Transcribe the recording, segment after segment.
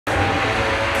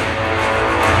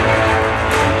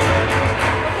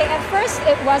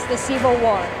was the Civil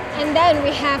War. And then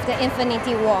we have the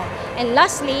Infinity War. And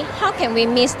lastly, how can we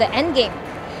miss the Endgame?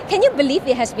 Can you believe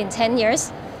it has been 10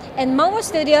 years? And Marvel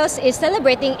Studios is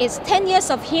celebrating its 10 years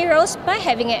of heroes by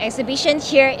having an exhibition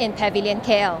here in Pavilion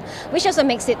KL, which also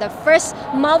makes it the first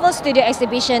Marvel Studio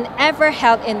exhibition ever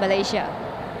held in Malaysia.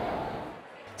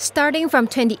 Starting from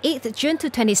 28th June to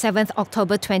 27th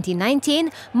October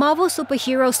 2019, Marvel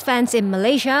superheroes fans in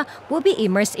Malaysia will be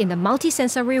immersed in the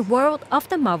multi-sensory world of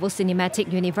the Marvel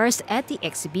Cinematic Universe at the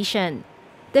exhibition.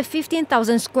 The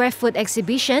 15,000 square foot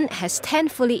exhibition has 10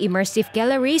 fully immersive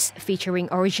galleries featuring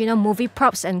original movie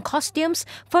props and costumes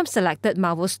from selected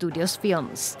Marvel Studios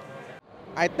films.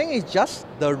 I think it's just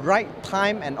the right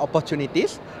time and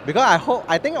opportunities, because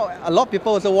I think a lot of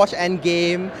people also watch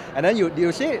Endgame, and then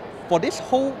you see for this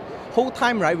whole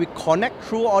time, right, we connect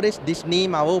through all these Disney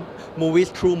Marvel movies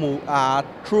through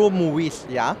movies,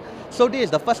 yeah. So this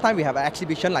is the first time we have an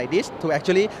exhibition like this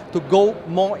to go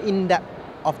more in depth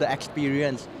of the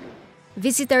experience.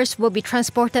 Visitors will be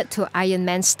transported to Iron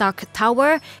Man Stark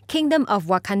Tower, Kingdom of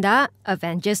Wakanda,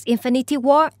 Avengers Infinity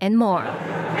War, and more.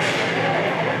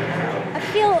 I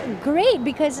feel great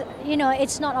because, you know,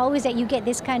 it's not always that you get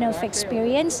this kind of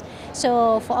experience.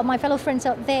 So for all my fellow friends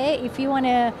out there, if you want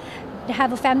to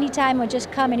have a family time or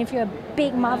just come, and if you're a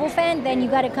big Marvel fan, then you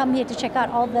got to come here to check out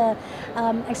all the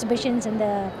exhibitions and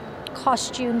the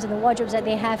costumes and the wardrobes that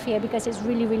they have here, because it's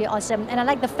really, really awesome. And I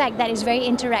like the fact that it's very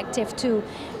interactive too,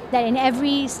 that in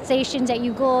every station that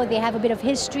you go, they have a bit of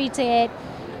history to it,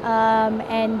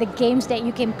 and the games that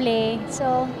you can play.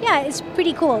 So yeah, it's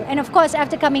pretty cool. And of course,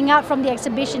 after coming out from the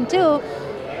exhibition too,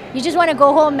 you just want to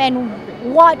go home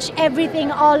and watch everything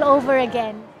all over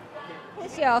again.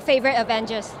 Who's your favorite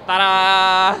Avengers?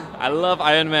 Ta-da! I love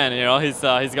Iron Man. You know, he's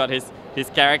got his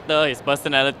character, his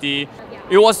personality.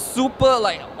 It was super,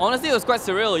 like, honestly, it was quite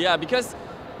surreal, yeah, because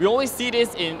we always see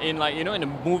this in like, you know, in a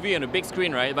movie on a big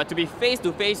screen, right? But to be face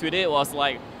to face with it was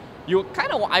like, I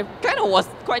kind of was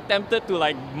quite tempted to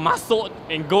like muscle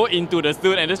and go into the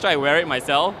suit and just try to wear it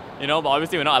myself, you know. But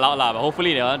obviously we're not allowed lah. But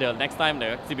hopefully, the next time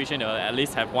the exhibition, they'll at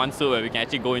least have one suit where we can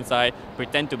actually go inside,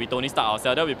 pretend to be Tony Stark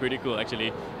ourselves. That'll be pretty cool,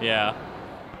 actually. Yeah.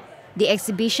 The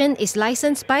exhibition is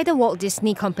licensed by the Walt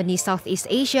Disney Company Southeast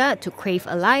Asia to Crave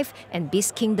Alive and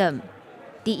Beast Kingdom.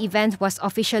 The event was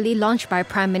officially launched by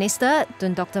Prime Minister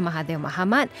Tun Dr. Mahathir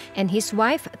Mohamad and his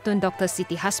wife Tun Dr.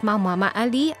 Siti Hasmah Muhammad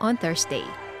Ali on Thursday.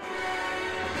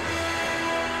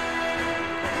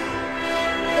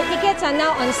 The tickets are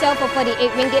now on sale for 48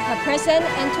 ringgit per person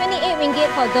and 28 ringgit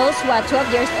for those who are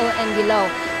 12 years old and below.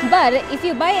 But if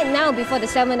you buy it now before the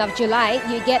 7th of July,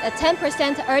 you get a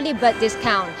 10% early bird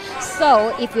discount.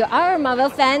 So if you are a Marvel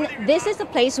fan, this is a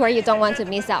place where you don't want to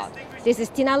miss out. This is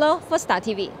Tina Lo for Star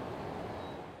TV.